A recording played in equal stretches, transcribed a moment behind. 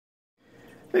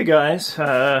Hey guys,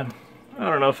 I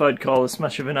don't know if I'd call this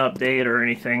much of an update or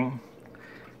anything.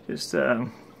 Just a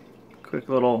quick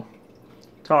little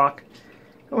talk.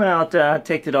 I went out to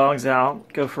take the dogs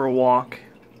out, go for a walk,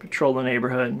 patrol the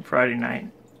neighborhood Friday night.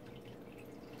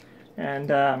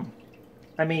 And I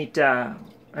meet an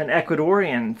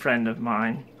Ecuadorian friend of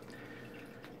mine.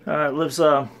 Lives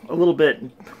a little bit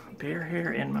bare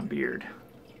hair in my beard.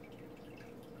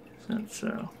 Since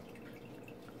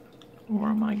or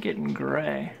am I getting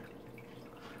gray?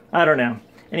 I don't know.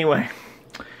 Anyway,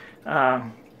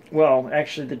 well,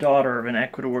 actually the daughter of an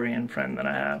Ecuadorian friend that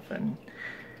I have, and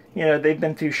you know, they've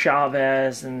been through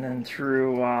Chavez and then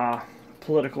through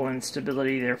political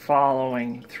instability they're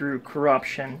following, through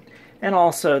corruption, and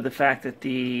also the fact that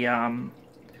the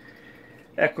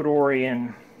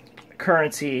Ecuadorian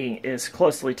currency is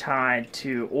closely tied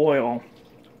to oil.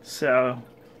 So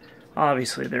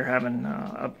obviously they're having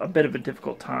a bit of a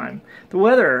difficult time. The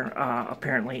weather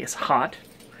apparently is hot,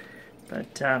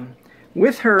 but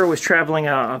with her was traveling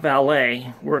a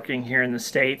valet working here in the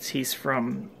States. He's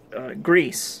from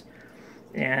Greece,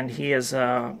 and he is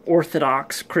an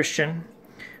Orthodox Christian,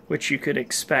 which you could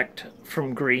expect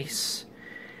from Greece.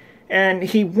 And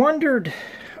he wondered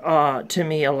to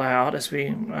me aloud as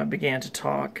we began to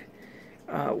talk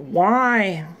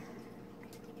why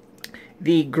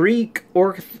the Greek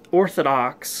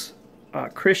Orthodox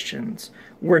Christians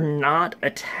were not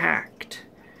attacked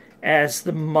as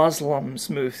the Muslims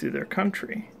moved through their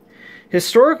country.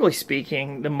 Historically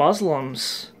speaking, the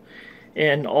Muslims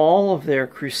in all of their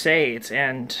crusades,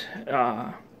 and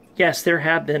yes, there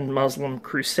have been Muslim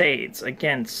crusades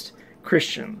against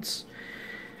Christians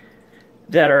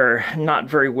that are not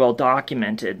very well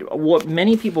documented. What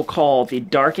many people call the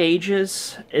Dark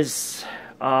Ages is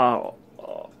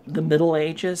the Middle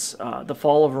Ages, the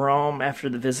fall of Rome after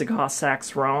the Visigoths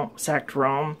sacked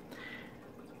Rome.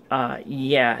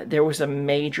 Yeah, there was a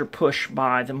major push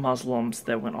by the Muslims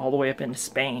that went all the way up into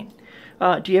Spain.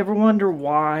 Do you ever wonder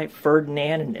why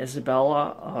Ferdinand and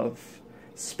Isabella of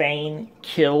Spain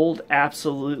killed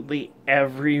absolutely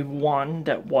everyone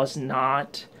that was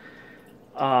not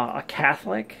a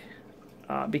Catholic?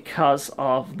 Because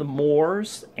of the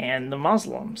Moors and the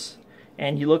Muslims.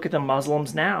 And you look at the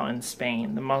Muslims now in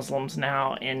Spain, the Muslims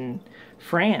now in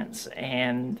France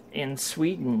and in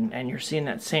Sweden, and you're seeing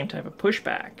that same type of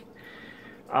pushback.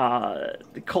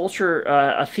 The culture,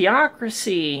 a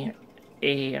theocracy,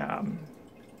 it's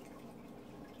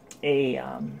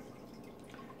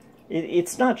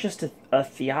not just a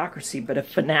theocracy, but a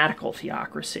fanatical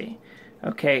theocracy.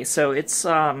 Okay, so it's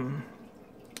a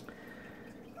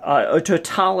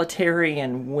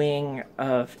totalitarian wing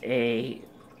of a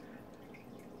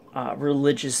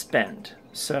religious bent.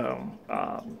 So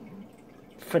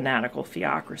fanatical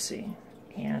theocracy,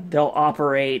 and they'll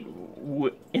operate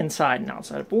inside and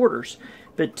outside of borders.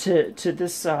 But to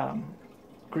this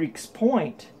Greek's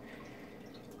point,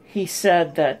 he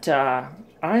said that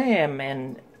I am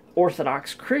an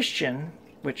Orthodox Christian,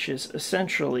 which is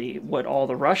essentially what all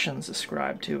the Russians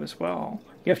ascribe to as well.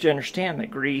 You have to understand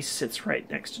that Greece sits right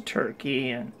next to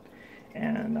Turkey, and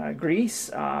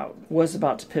Greece was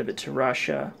about to pivot to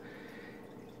Russia.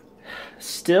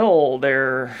 Still,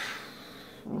 they're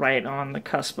right on the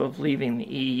cusp of leaving the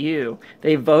EU.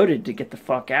 They voted to get the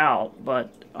fuck out,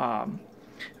 but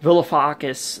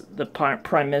Varoufakis, the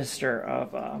prime minister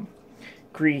of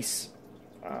Greece,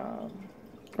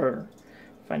 or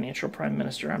financial prime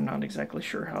minister, I'm not exactly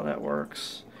sure how that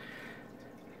works,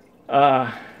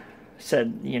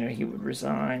 said, you know, he would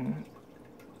resign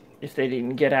if they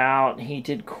didn't get out. He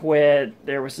did quit.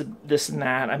 There was this and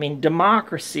that. I mean,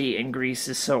 democracy in Greece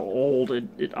is so old,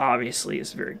 it obviously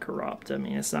is very corrupt. I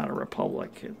mean, it's not a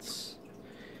republic. It's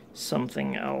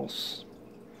something else.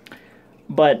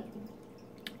 But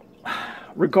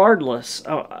regardless,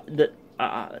 the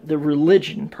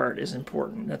religion part is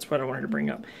important. That's what I wanted to bring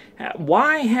up.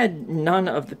 Why had none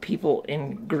of the people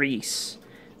in Greece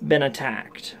been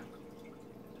attacked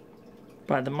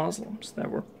by the Muslims that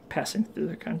were passing through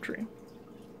the country?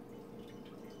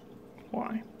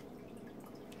 Why?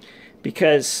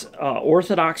 Because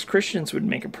Orthodox Christians would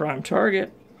make a prime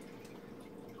target,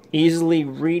 easily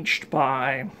reached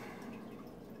by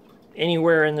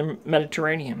anywhere in the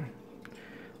Mediterranean,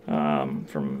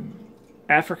 from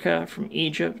Africa, from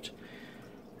Egypt.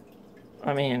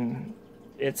 I mean,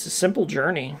 it's a simple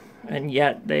journey, and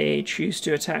yet they choose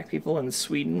to attack people in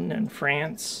Sweden and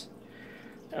France.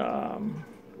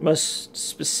 Most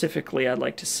specifically, I'd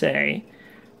like to say,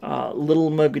 Little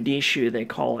Mogadishu, they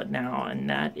call it now, and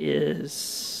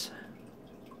this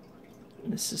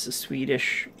is a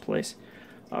Swedish place,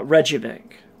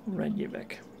 Reykjavik.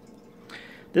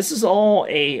 This is all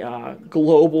a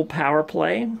global power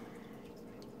play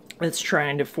that's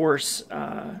trying to force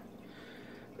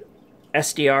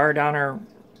SDR down our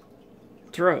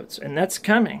throats, and that's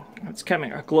coming. It's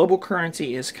coming. A global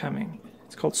currency is coming.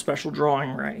 It's called special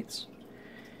drawing rights.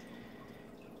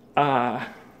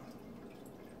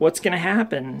 What's going to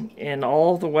happen in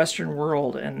all the Western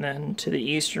world and then to the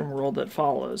Eastern world that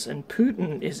follows? And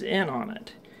Putin is in on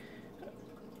it.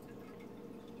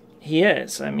 He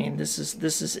is. I mean, this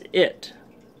is it.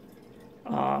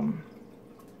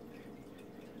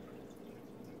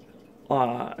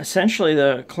 Essentially,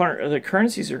 the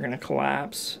currencies are going to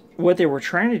collapse. What they were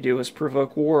trying to do is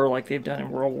provoke war, like they've done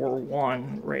in World War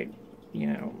One, right? You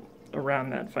know, around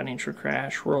that financial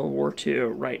crash. World War II,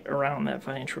 right around that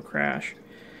financial crash.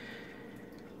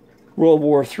 World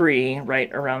War III, right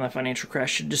around the financial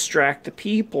crash, to distract the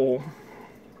people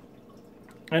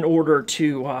in order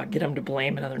to get them to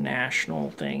blame another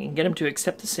national thing and get them to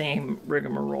accept the same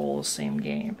rigmarole, the same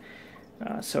game.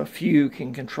 So few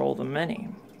can control the many.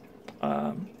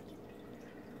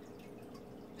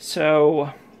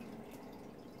 So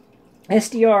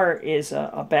SDR is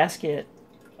a basket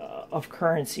of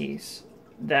currencies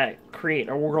that create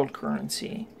a world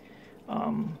currency.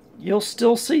 You'll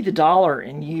still see the dollar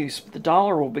in use, but the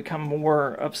dollar will become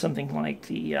more of something like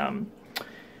the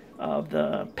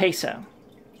peso.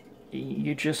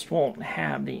 You just won't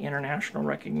have the international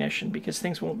recognition because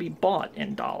things won't be bought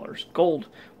in dollars. Gold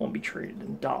won't be traded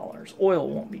in dollars. Oil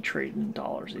won't be traded in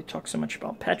dollars. They talk so much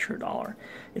about petrodollar.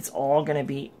 It's all going to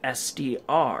be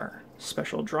SDR,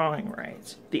 special drawing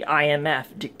rights. The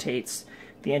IMF dictates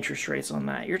the interest rates on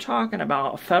that. You're talking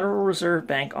about a Federal Reserve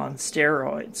Bank on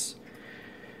steroids.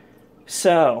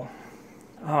 So,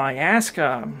 I ask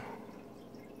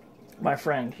my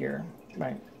friend here,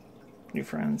 my new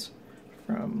friends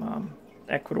from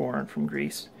Ecuador and from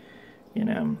Greece, you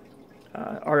know,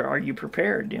 are you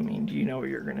prepared? I mean, do you know what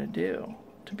you're going to do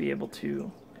to be able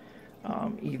to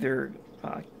either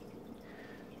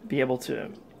be able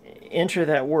to enter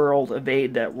that world,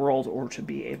 evade that world, or to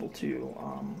be able to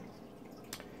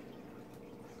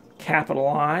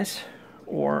capitalize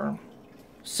or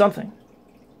something?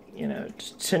 You know,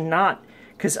 to not,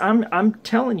 because I'm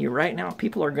telling you right now,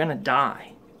 people are going to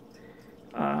die.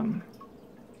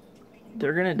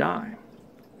 They're going to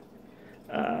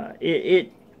die.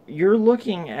 You're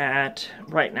looking at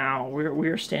right now.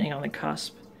 We're standing on the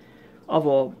cusp of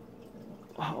a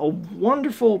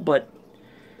wonderful but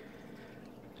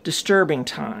disturbing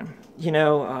time. You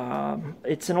know,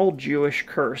 it's an old Jewish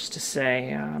curse to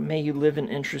say, "May you live in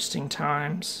interesting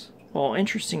times." Well,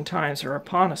 interesting times are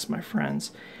upon us, my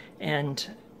friends.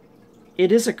 And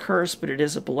it is a curse, but it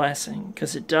is a blessing,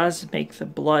 because it does make the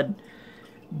blood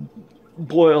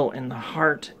boil in the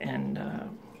heart, and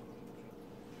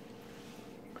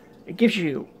it gives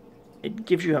you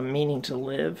a meaning to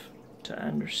live, to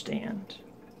understand,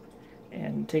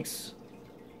 and it takes.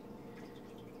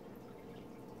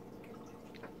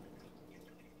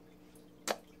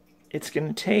 It's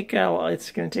going to take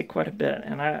quite a bit,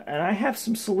 and I have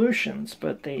some solutions,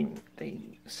 but they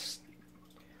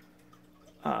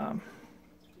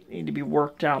need to be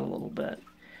worked out a little bit.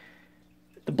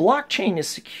 The blockchain is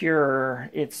secure.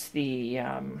 It's the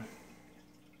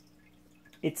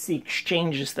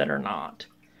exchanges that are not.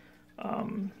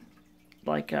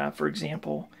 For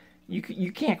example,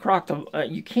 you can't crack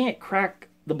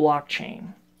the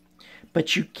blockchain,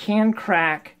 but you can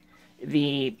crack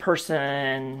the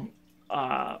person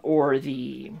or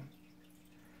the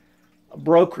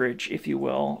brokerage, if you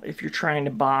will, if you're trying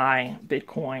to buy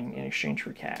Bitcoin in exchange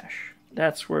for cash.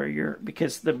 That's where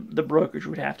because the brokerage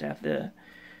would have to have the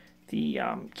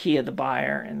key of the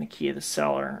buyer and the key of the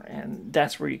seller, and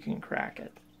that's where you can crack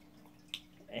it.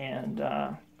 And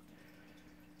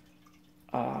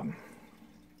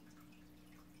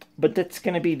but that's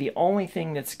going to be the only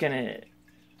thing that's going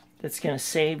to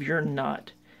save your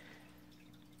nut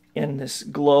in this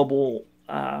global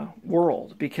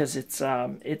world, because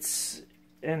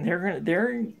and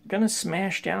they're gonna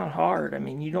smash down hard. I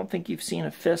mean, you don't think you've seen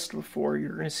a fist before?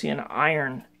 You're gonna see an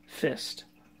iron fist.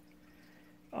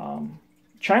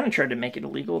 China tried to make it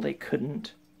illegal. They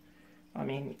couldn't. I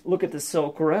mean, look at the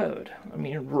Silk Road. I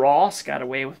mean, Ross got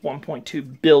away with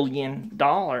 $1.2 billion.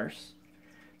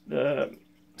 The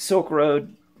Silk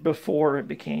Road, before it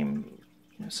became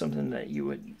something that you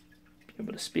would be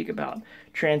able to speak about,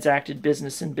 transacted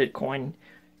business in Bitcoin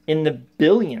in the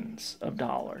billions of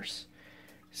dollars.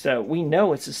 So we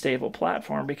know it's a stable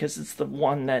platform because it's the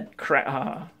one that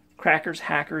crackers,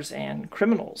 hackers, and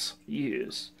criminals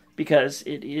use, because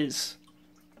it is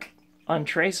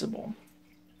untraceable.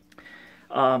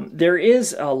 There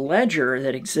is a ledger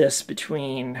that exists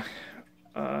between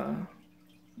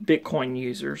Bitcoin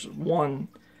users, one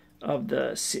of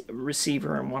the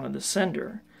receiver and one of the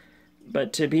sender.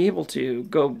 But to be able to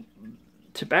go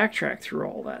to backtrack through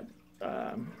all that,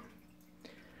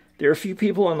 there are a few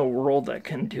people in the world that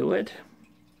can do it.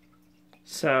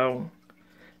 So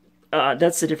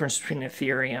that's the difference between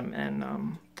Ethereum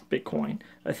and Bitcoin.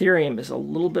 Ethereum is a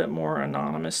little bit more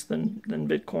anonymous than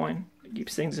Bitcoin. It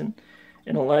keeps things in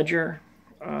a ledger.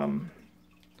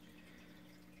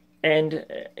 And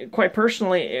quite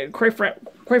personally, quite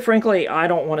frankly, I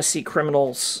don't want to see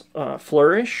criminals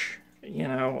flourish. You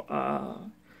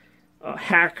know,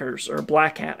 hackers or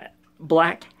black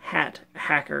hat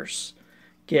hackers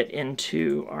get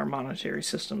into our monetary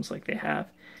systems like they have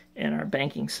in our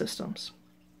banking systems.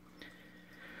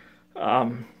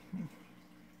 But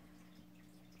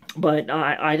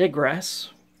I digress.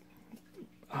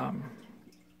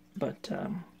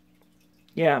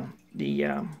 Yeah,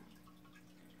 the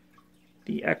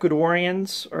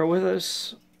Ecuadorians are with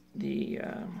us. The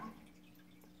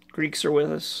Greeks are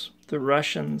with us. The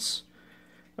Russians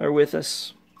are with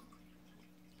us.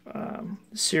 The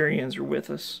Syrians are with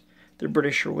us. The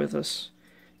British are with us.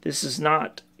 This is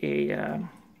not a.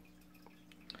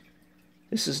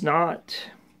 This is not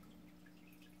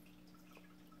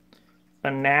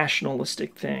a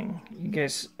nationalistic thing. You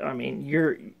guys, I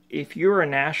mean, if you're a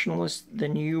nationalist,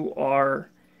 then you are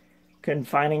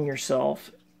confining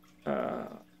yourself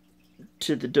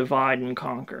to the divide and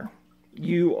conquer.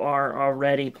 You are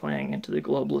already playing into the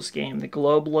globalist game. The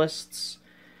globalists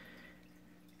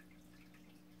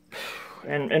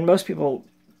and most people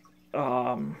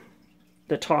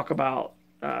that talk about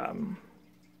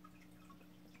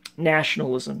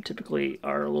nationalism typically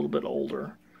are a little bit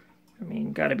older. I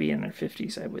mean, got to be in their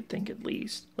 50s, I would think, at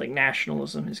least. Like,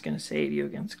 nationalism is going to save you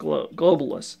against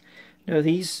globalists. No,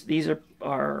 these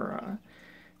are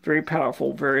very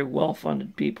powerful, very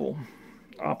well-funded people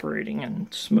operating in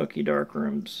smoky, dark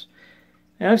rooms.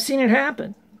 And I've seen it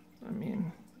happen. I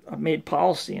mean, I've made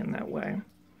policy in that way.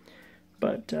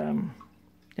 But,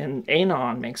 and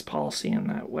Anon makes policy in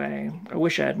that way. I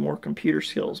wish I had more computer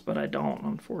skills, but I don't,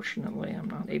 unfortunately. I'm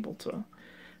not able to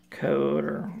code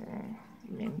or,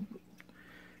 I mean,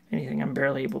 anything. I'm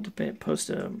barely able to post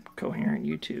a coherent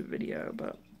YouTube video,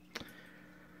 but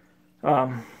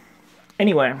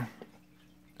anyway,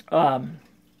 the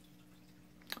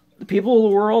people of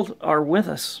the world are with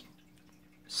us.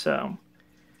 So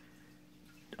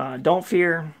don't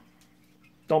fear,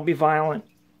 don't be violent.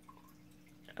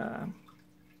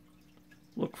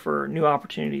 Look for new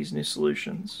opportunities, new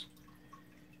solutions,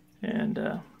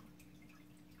 and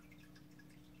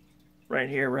right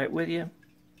here, right with you,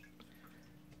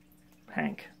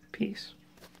 Hank. Peace.